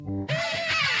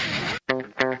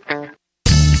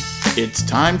It's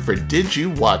time for Did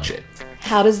You Watch It?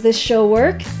 How does this show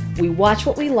work? We watch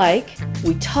what we like,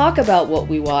 we talk about what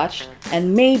we watched,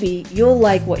 and maybe you'll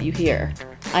like what you hear.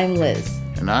 I'm Liz.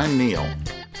 And I'm Neil.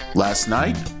 Last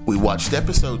night, we watched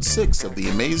episode 6 of The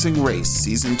Amazing Race,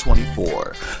 season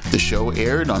 24. The show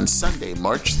aired on Sunday,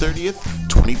 March 30th,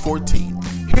 2014.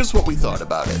 Here's what we thought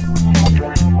about it.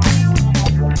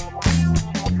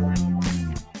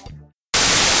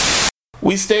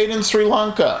 We stayed in Sri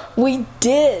Lanka. We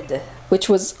did, which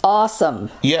was awesome.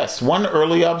 Yes, one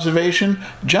early observation,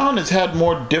 John has had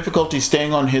more difficulty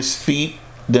staying on his feet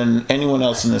than anyone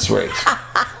else in this race.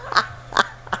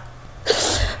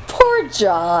 Poor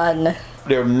John.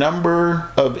 There are a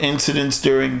number of incidents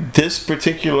during this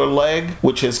particular leg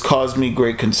which has caused me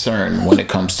great concern when it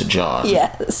comes to John.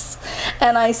 Yes.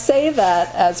 And I say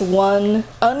that as one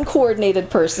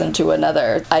uncoordinated person to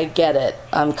another. I get it.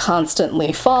 I'm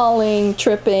constantly falling,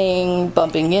 tripping,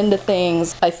 bumping into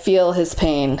things. I feel his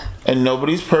pain. And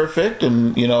nobody's perfect,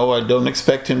 and, I don't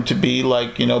expect him to be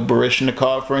like,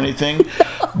 Baryshnikov or anything.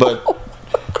 But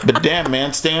damn,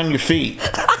 man, stay on your feet.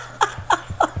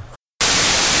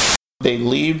 They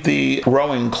leave the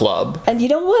rowing club. And you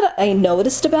know what I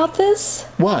noticed about this?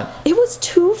 What? It was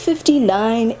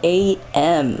 2:59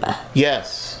 a.m.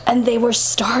 Yes. And they were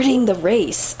starting the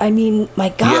race. I mean, my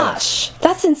gosh. Yes.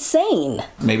 That's insane.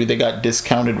 Maybe they got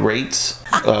discounted rates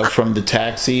from the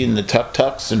taxi and the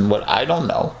tuk-tuks and what, I don't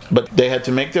know. But they had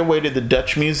to make their way to the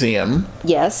Dutch Museum.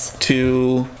 Yes.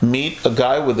 To meet a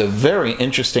guy with a very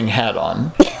interesting hat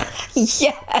on.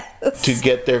 Yes. To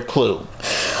get their clue.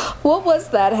 What was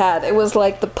that hat? It was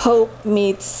like the Pope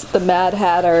meets the Mad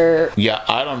Hatter. Yeah,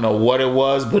 I don't know what it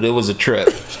was, but it was a trip.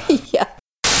 Yeah.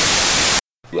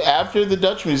 After the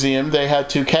Dutch Museum, they had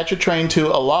to catch a train to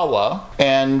Alawa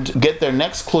and get their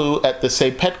next clue at the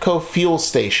Sepetco fuel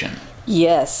station.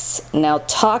 Yes. Now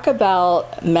talk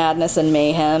about madness and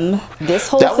mayhem. This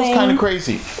whole thing... That was kind of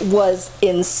crazy. ...was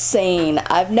insane.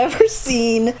 I've never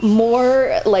seen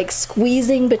more,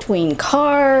 squeezing between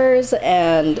cars,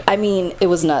 and, it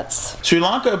was nuts. Sri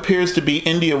Lanka appears to be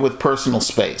India with personal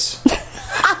space.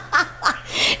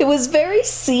 It was very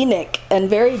scenic and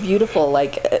very beautiful,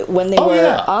 when they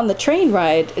were on the train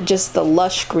ride, just the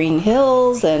lush green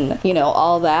hills and,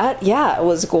 all that. Yeah, it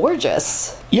was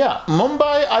gorgeous. Yeah,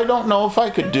 Mumbai, I don't know if I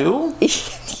could do.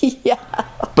 Yeah.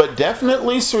 But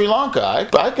definitely Sri Lanka.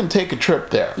 I can take a trip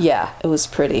there. Yeah, it was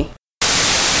pretty.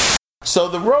 So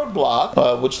the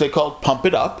roadblock, which they called Pump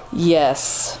It Up.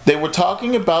 Yes. They were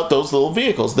talking about those little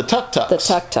vehicles, the tuk-tuks. The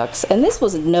tuk-tuks. And this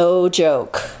was no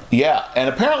joke. Yeah, and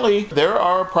apparently there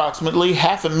are approximately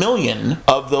 500,000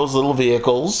 of those little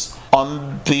vehicles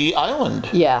on the island.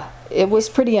 Yeah. It was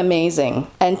pretty amazing.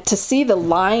 And to see the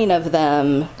line of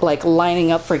them,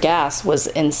 lining up for gas was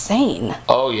insane.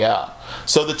 Oh, yeah.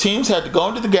 So the teams had to go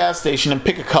into the gas station and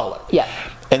pick a color. Yeah.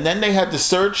 And then they had to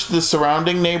search the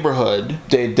surrounding neighborhood.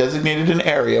 They designated an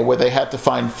area where they had to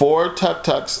find 4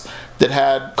 tuk-tuks that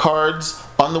had cards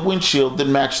on the windshield that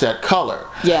matched that color.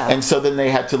 Yeah. And so then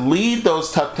they had to lead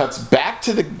those tuk-tuks back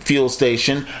to the fuel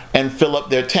station and fill up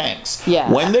their tanks.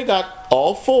 Yeah. When they got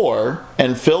all 4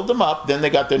 and filled them up, then they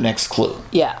got their next clue.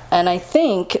 Yeah, and I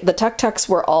think the tuk-tuks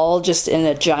were all just in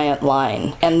a giant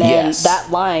line. And then that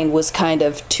line was kind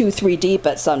of 2-3 deep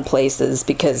at some places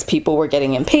because people were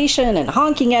getting impatient and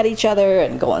honking at each other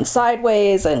and going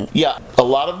sideways. And yeah, a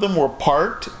lot of them were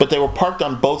parked, but they were parked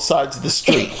on both sides of the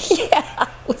street. Yeah,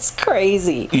 it was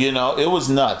crazy. It was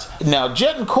nuts. Now,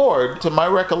 Jet and Cord, to my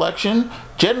recollection,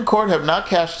 Jet and Cord have not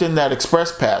cashed in that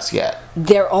express pass yet.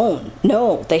 Their own.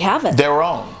 No, they haven't. Their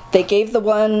own. They gave the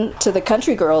one to the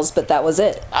country girls, but that was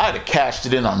it. I'd have cashed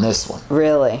it in on this one.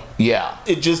 Really? Yeah.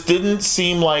 It just didn't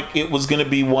seem like it was going to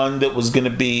be one that was going to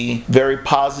be very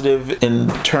positive in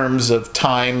terms of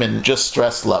time and just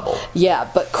stress level.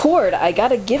 Yeah, but Cord, I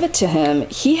gotta give it to him.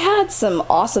 He had some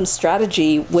awesome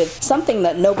strategy with something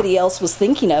that nobody else was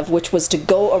thinking of, which was to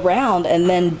go around and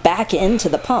then back into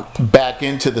the pump. Back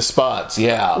into the spots,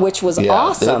 yeah. Which was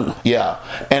awesome. Yeah.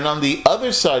 And on the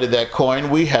other side of that coin,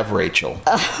 we have Rachel.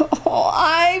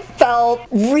 I felt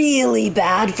really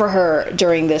bad for her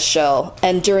during this show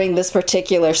and during this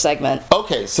particular segment.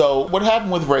 Okay, so what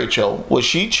happened with Rachel was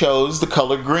she chose the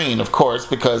color green, of course,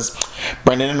 because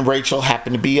Brendan and Rachel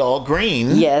happen to be all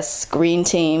green. Yes, green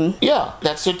team. Yeah,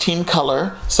 that's their team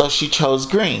color, so she chose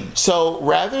green. So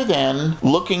rather than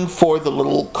looking for the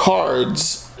little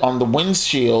cards on the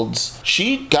windshields,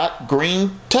 she got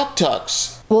green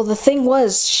tuk-tuks. Well, the thing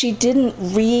was, she didn't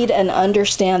read and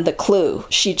understand the clue.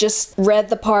 She just read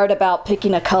the part about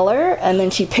picking a color, and then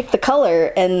she picked the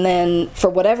color, and then for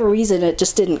whatever reason, it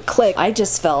just didn't click. I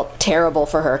just felt terrible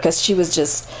for her because she was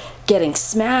just getting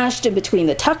smashed in between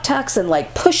the tuk-tuks and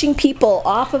like pushing people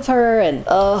off of her, and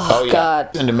oh yeah.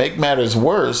 God. And to make matters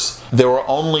worse, there were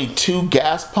only 2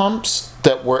 gas pumps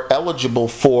that were eligible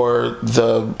for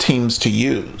the teams to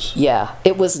use. Yeah,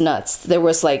 it was nuts. There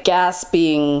was like gas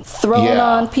being thrown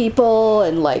on people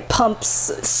and like pumps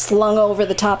slung over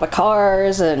the top of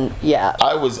cars, and yeah.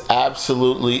 I was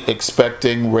absolutely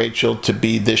expecting Rachel to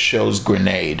be this show's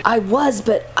grenade. I was,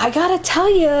 but I gotta tell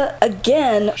you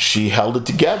again, she held it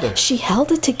together. She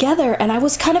held it together, and I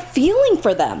was kind of feeling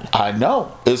for them. I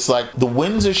know. It's like the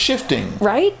winds are shifting.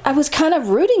 Right? I was kind of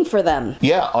rooting for them.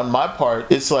 Yeah, on my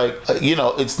part, it's like,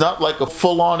 it's not like a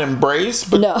full-on embrace,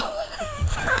 but no.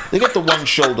 They get the one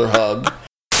shoulder hug.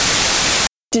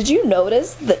 Did you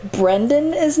notice that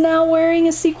Brendan is now wearing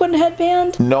a sequin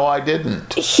headband? No, I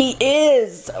didn't. He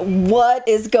is. What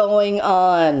is going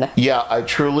on? Yeah, I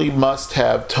truly must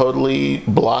have totally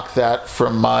blocked that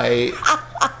from my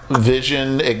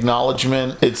vision,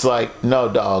 acknowledgement. It's like, no,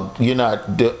 dog, you're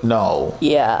not, no.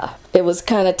 Yeah. It was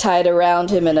kind of tied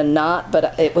around him in a knot,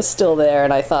 but it was still there,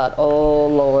 and I thought, oh,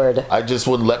 Lord. I just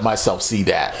wouldn't let myself see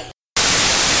that.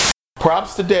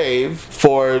 Props to Dave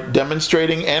for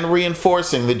demonstrating and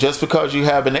reinforcing that just because you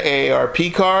have an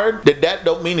AARP card, that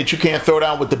don't mean that you can't throw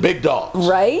down with the big dogs.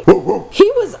 Right? He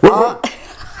was on...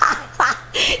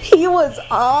 He was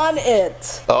on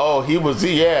it. Oh, he was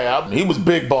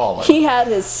big balling. He had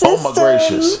his system. Oh my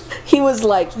gracious. He was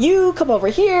like, you come over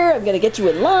here, I'm gonna get you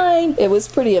in line. It was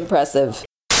pretty impressive.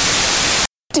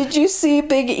 Did you see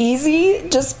Big Easy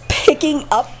just picking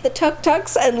up the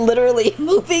tuk-tuks and literally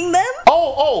moving them?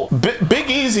 Big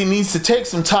Easy needs to take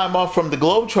some time off from the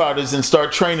Globetrotters and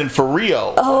start training for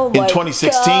Rio in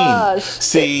 2016. Gosh.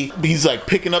 See, he's like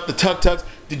picking up the tuk-tuks.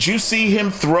 Did you see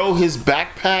him throw his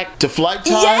backpack to flight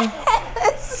time?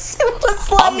 Yes! It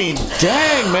was like... I mean,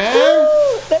 dang, man.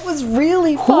 That was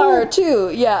really far,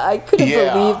 too. Yeah, I couldn't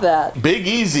believe that. Big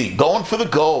Easy, going for the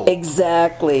goal.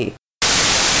 Exactly.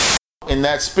 In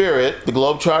that spirit, the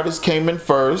Globetrotters came in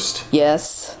first.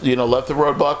 Yes. Left the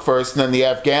roadblock first, and then the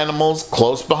Afghanimals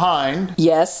close behind.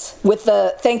 Yes. With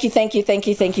the thank you,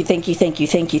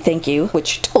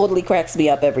 which totally cracks me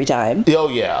up every time. Oh,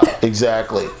 yeah,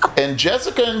 exactly. And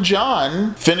Jessica and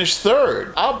John finished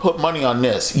third. I'll put money on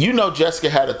this. Jessica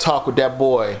had a talk with that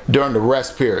boy during the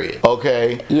rest period,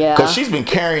 okay? Yeah. Because she's been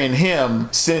carrying him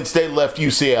since they left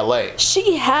UCLA.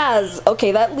 She has.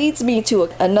 Okay, that leads me to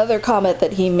another comment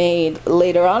that he made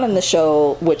later on in the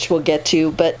show, which we'll get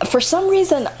to, but for some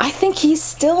reason I think he's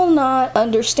still not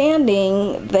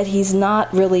understanding that he's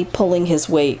not really pulling his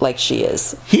weight like she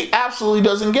is. He absolutely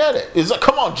doesn't get it. It's like,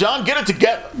 come on, John, get it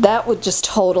together. That would just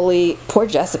totally... Poor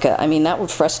Jessica. I mean, that would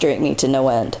frustrate me to no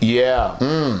end. Yeah.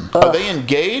 Are they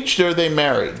engaged or are they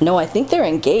married? No, I think they're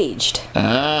engaged.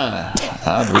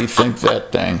 I'd rethink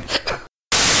that thing.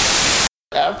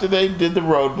 After they did the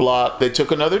roadblock, they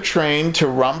took another train to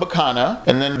Rambacana,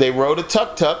 and then they rode a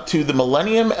tuk-tuk to the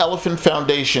Millennium Elephant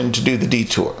Foundation to do the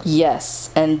detour. Yes,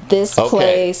 and this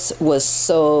place was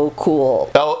so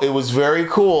cool. Oh, it was very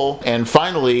cool, and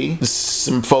finally,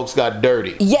 some folks got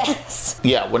dirty. Yes!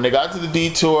 Yeah, when they got to the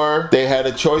detour, they had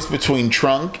a choice between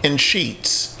trunk and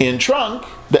sheets. In trunk,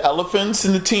 the elephants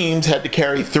and the teams had to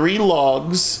carry 3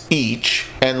 logs each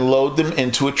and load them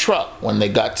into a truck. When they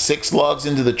got 6 logs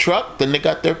into the truck, then they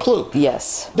got their clue.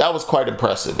 Yes. That was quite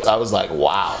impressive. I was like,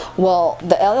 wow. Well,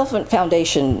 the Elephant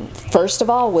Foundation, first of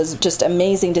all, was just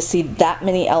amazing to see that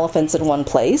many elephants in one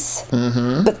place.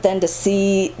 Mm-hmm. But then to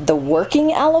see the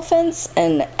working elephants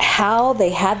and how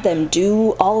they had them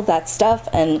do all of that stuff,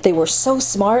 and they were so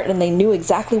smart and they knew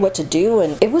exactly what to do,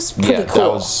 and it was pretty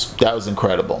cool. That was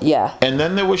incredible. Yeah. And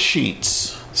then there were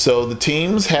sheets. So the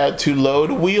teams had to load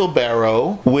a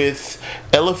wheelbarrow with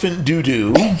elephant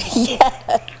doo-doo.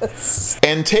 Yes.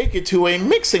 And take it to a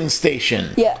mixing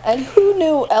station. Yeah, and who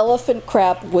knew elephant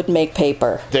crap would make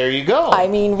paper? There you go. I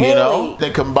mean, really. They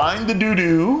combined the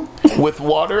doo-doo with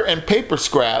water and paper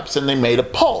scraps, and they made a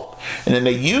pulp. And then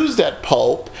they used that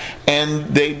pulp,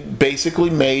 and they basically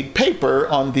made paper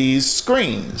on these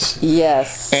screens.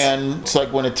 Yes. And it's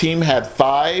like when a team had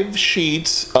 5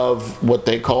 sheets of what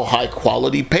they call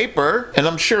high-quality paper, and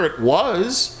I'm sure it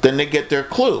was, then they get their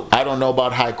clue. I don't know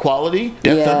about high quality,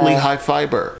 definitely high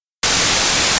fiber.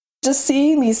 Just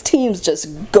seeing these teams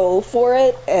just go for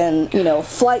it, and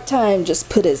Flight Time just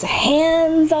put his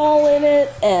hands all in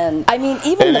it, and I mean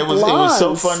even it was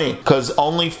so funny because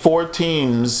only 4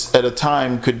 teams at a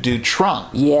time could do trunk.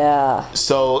 Yeah.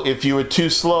 So if you were too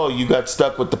slow, you got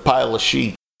stuck with the pile of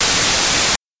sheep.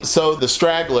 So the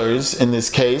stragglers in this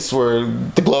case were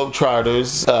the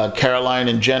Globetrotters, Caroline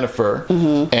and Jennifer,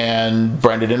 and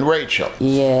Brendan and Rachel.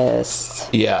 Yes.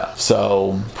 Yeah,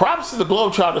 so props to the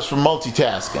Globetrotters for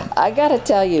multitasking. I gotta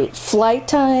tell you, Flight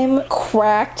Time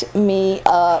cracked me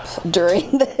up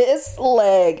during this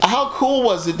leg. How cool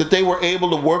was it that they were able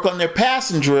to work on their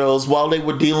passing drills while they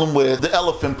were dealing with the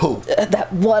elephant poop?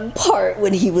 That one part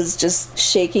when he was just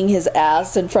shaking his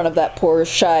ass in front of that poor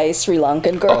shy Sri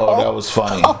Lankan girl. Oh, that was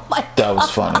funny. Oh my That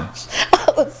was funny.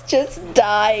 I was just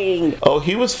dying. Oh,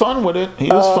 he was fun with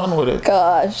it.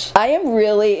 Gosh. I am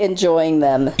really enjoying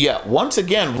them. Yeah, once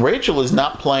again, Rachel is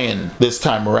not playing this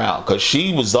time around because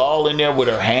she was all in there with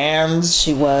her hands.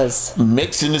 She was.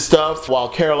 Mixing the stuff while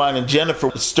Caroline and Jennifer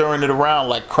were stirring it around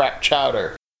like cracked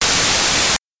chowder.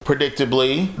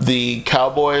 Predictably, the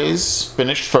Cowboys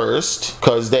finished first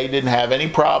because they didn't have any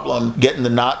problem getting the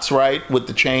knots right with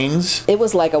the chains. It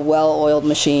was like a well-oiled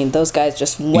machine. Those guys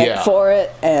just went for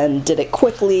it and did it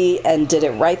quickly and did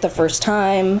it right the first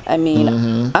time. I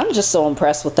mean, I'm just so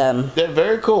impressed with them. They're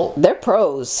very cool. They're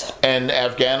pros. And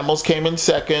Afghanimals came in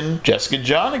second. Jessica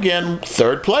John again,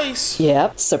 third place.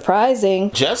 Yep, surprising.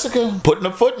 Jessica putting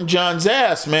a foot in John's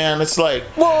ass, man. It's like...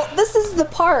 Well, this is the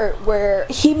part where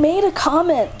he made a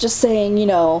comment just saying,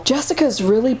 Jessica's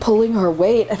really pulling her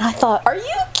weight. And I thought, are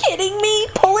you kidding me?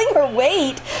 Pulling her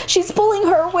weight? She's pulling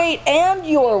her weight and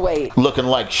your weight. Looking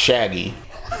like Shaggy.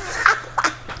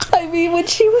 I mean, when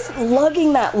she was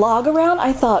lugging that log around,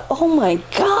 I thought, oh my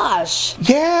gosh.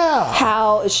 Yeah.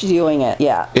 How is she doing it?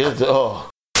 Yeah.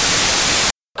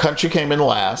 Country came in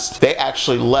last. They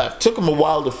actually left. Took them a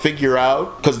while to figure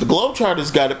out because the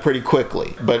Globetrotters got it pretty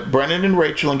quickly. But Brennan and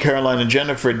Rachel and Caroline and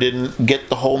Jennifer didn't get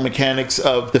the whole mechanics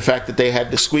of the fact that they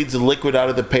had to squeeze the liquid out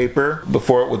of the paper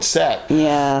before it would set.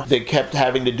 Yeah. They kept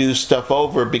having to do stuff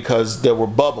over because there were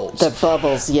bubbles. The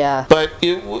bubbles, yeah. But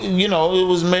it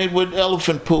was made with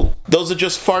elephant poop. Those are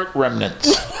just fart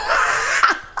remnants.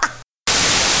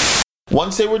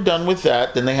 Once they were done with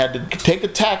that, then they had to take a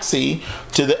taxi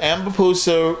to the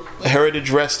Ambapusa Heritage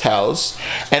Rest House,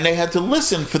 and they had to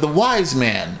listen for the wise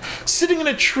man sitting in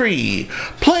a tree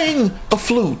playing a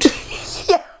flute.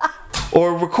 Yeah.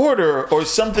 Or a recorder or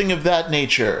something of that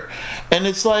nature. And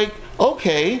it's like,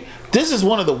 okay, this is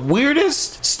one of the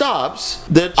weirdest stops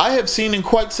that I have seen in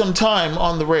quite some time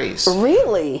on the race.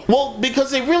 Really? Well,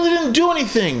 because they really didn't do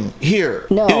anything here.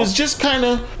 No. It was just kind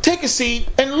of take a seat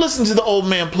and listen to the old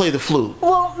man play the flute.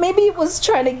 Well, maybe it was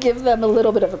trying to give them a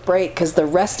little bit of a break because the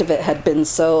rest of it had been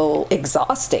so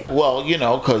exhausting. Well,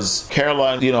 because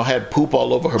Caroline, had poop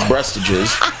all over her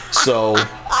breastages, so...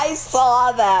 I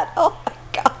saw that. Oh, my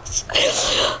gosh.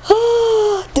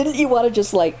 Didn't you want to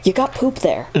just you got poop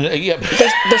there? Yeah.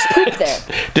 There's poop there.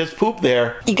 There's poop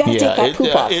there. You gotta take that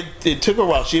poop off. It took a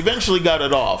while. She eventually got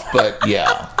it off, but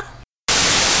yeah.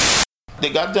 They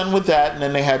got done with that, and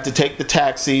then they had to take the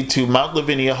taxi to Mount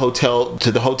Lavinia Hotel,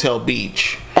 to the hotel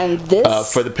beach. And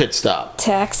this for the pit stop.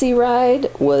 Taxi ride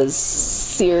was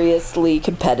seriously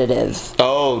competitive.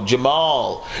 Oh,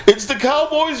 Jamal. It's the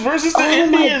Cowboys versus the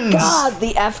Indians. Oh my God,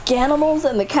 the Afghanimals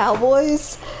and the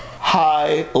Cowboys.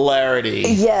 Hilarity.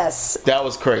 Yes. That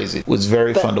was crazy. It was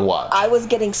very fun to watch. I was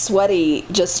getting sweaty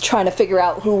just trying to figure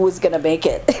out who was going to make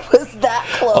it. It was that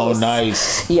close. Oh,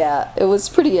 nice. Yeah, it was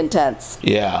pretty intense.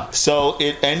 Yeah. So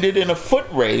it ended in a foot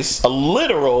race, a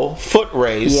literal foot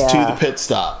race to the pit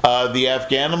stop. The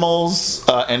Afghanimals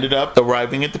ended up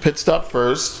arriving at the pit stop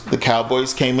first. The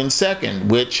Cowboys came in second,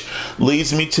 which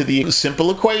leads me to the simple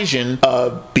equation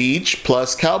of beach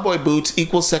plus cowboy boots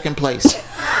equals second place.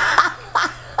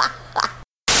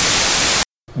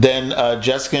 Then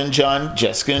Jessica and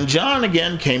John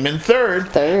again came in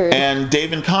third. And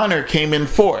Dave and Connor came in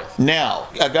fourth. Now,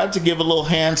 I got to give a little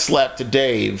hand slap to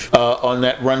Dave on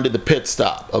that run to the pit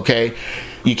stop, okay?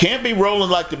 You can't be rolling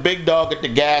like the big dog at the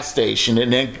gas station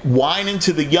and then whining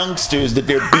to the youngsters that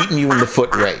they're beating you in the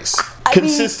foot race.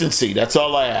 Consistency, that's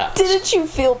all I ask. Didn't you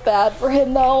feel bad for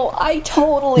him, though? I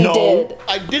totally did. No,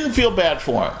 I didn't feel bad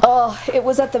for him. Oh, it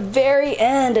was at the very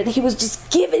end, and he was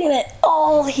just giving it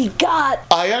all he got.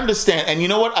 I understand, and you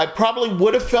know what? I probably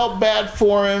would have felt bad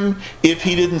for him if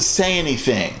he didn't say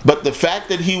anything. But the fact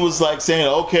that he was saying,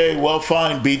 okay, well,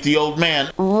 fine, beat the old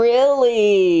man.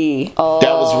 Really? Oh.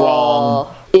 That was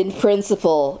wrong. in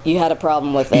principle, you had a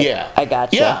problem with it. Yeah. I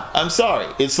gotcha. Yeah, I'm sorry.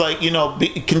 It's like,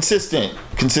 be consistent.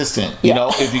 You know,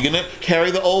 if you're going to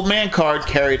carry the old man card,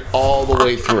 carry it all the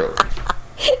way through.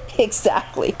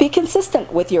 Exactly. Be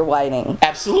consistent with your whining.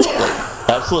 Absolutely.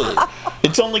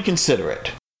 It's only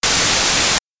considerate.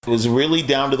 It was really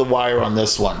down to the wire on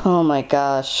this one. Oh my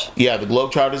gosh. Yeah, the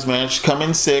Globetrotters managed to come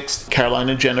in 6th. Caroline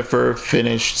and Jennifer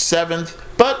finished 7th.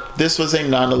 But this was a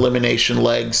non-elimination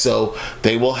leg, so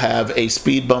they will have a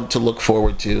speed bump to look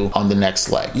forward to on the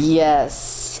next leg.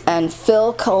 Yes. And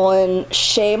Phil Cohen,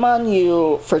 shame on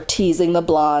you for teasing the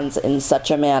blondes in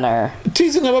such a manner.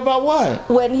 Teasing them about what?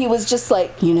 When he was just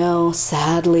like,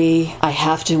 sadly, I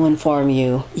have to inform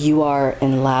you, you are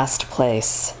in last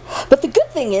place. But the good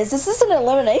thing is, this is an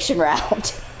elimination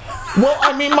round. Well,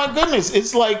 I mean, my goodness,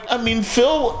 it's like,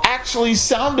 Phil actually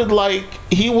sounded like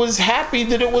he was happy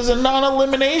that it was a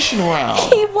non-elimination round.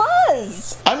 He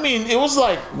was. It was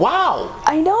like, wow.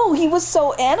 I know, he was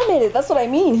so animated. That's what I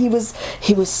mean. He was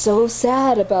so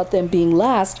sad about them being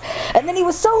last, and then he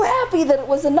was so happy that it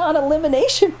was a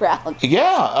non-elimination round.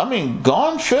 Yeah,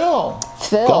 gone Phil.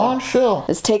 Gone Phil.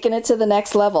 Is taking it to the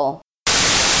next level.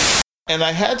 And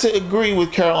I had to agree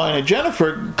with Caroline and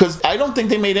Jennifer because I don't think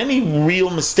they made any real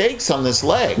mistakes on this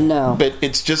leg. No. But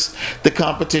it's just the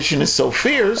competition is so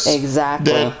fierce.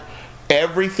 Exactly. That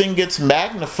everything gets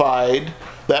magnified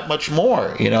that much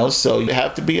more, so you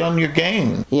have to be on your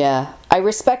game. Yeah. I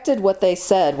respected what they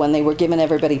said when they were giving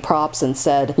everybody props and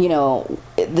said,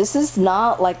 this is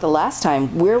not like the last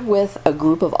time. We're with a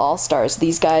group of all-stars.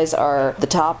 These guys are the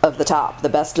top of the top, the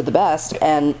best of the best,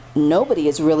 and nobody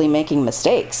is really making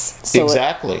mistakes. So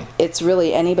exactly. It's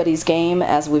really anybody's game,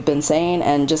 as we've been saying,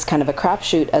 and just kind of a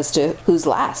crapshoot as to who's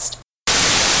last.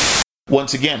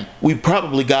 Once again, we've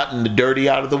probably gotten the dirty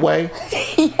out of the way.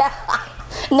 Yeah.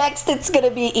 Next, it's going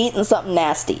to be eating something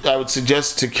nasty. I would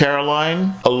suggest to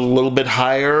Caroline a little bit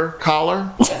higher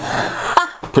collar.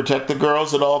 Protect the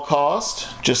girls at all cost.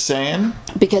 Just saying.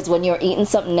 Because when you're eating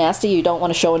something nasty, you don't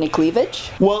want to show any cleavage?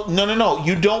 Well, no.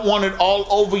 You don't want it all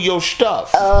over your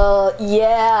stuff.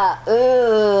 Yeah.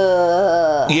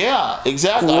 Ugh. Yeah,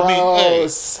 exactly.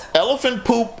 Gross. Elephant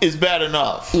poop is bad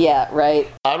enough. Yeah, right.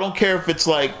 I don't care if it's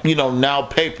like, now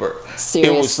paper.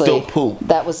 Seriously. It was still poop.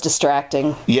 That was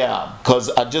distracting. Yeah, because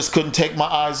I just couldn't take my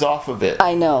eyes off of it.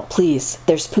 I know. Please,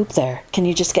 there's poop there. Can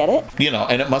you just get it?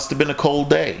 And it must have been a cold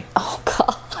day. Oh,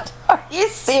 God. Are you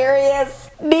serious?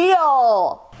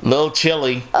 Neil! A little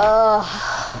chilly.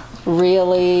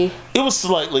 Really? It was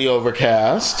slightly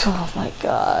overcast. Oh, my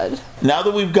God. Now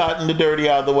that we've gotten the dirty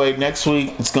out of the way, next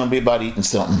week it's going to be about eating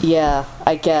something. Yeah,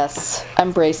 I guess.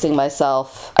 I'm bracing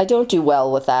myself. I don't do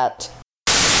well with that.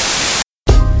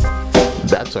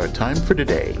 That's our time for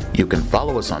today. You can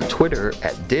follow us on Twitter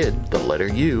at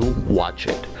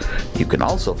 @DidTheLetterU.Watch-It. You can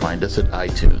also find us at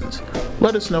iTunes.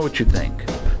 Let us know what you think.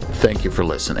 Thank you for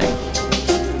listening.